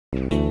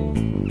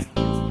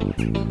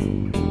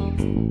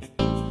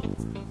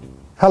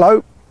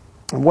Hello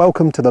and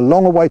welcome to the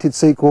long-awaited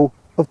sequel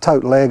of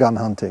Total Airgun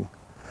Hunting.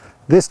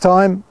 This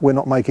time we're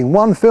not making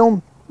one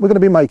film, we're going to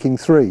be making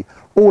three,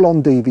 all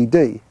on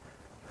DVD.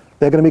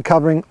 They're going to be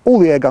covering all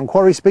the airgun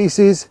quarry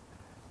species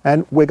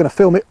and we're going to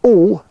film it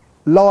all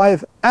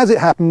live as it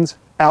happens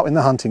out in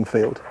the hunting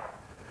field.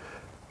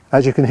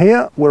 As you can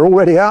hear, we're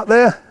already out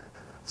there.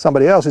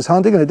 Somebody else is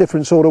hunting in a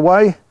different sort of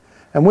way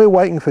and we're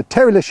waiting for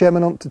Terry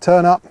Lecheminant to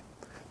turn up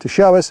to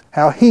show us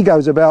how he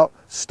goes about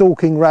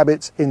stalking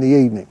rabbits in the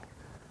evening.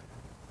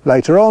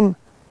 Later on,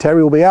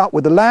 Terry will be out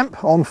with the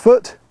lamp on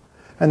foot,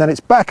 and then it's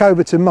back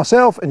over to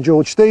myself and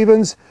George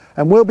Stevens,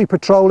 and we'll be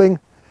patrolling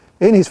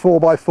in his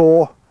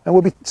 4x4 and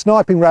we'll be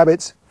sniping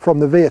rabbits from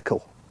the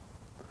vehicle.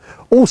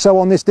 Also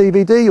on this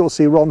DVD you'll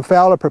see Ron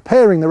Fowler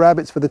preparing the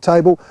rabbits for the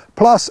table,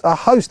 plus a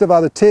host of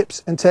other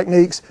tips and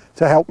techniques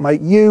to help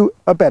make you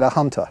a better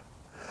hunter.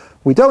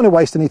 We don't want to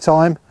waste any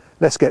time,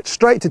 let's get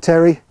straight to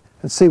Terry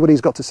and see what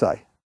he's got to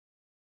say.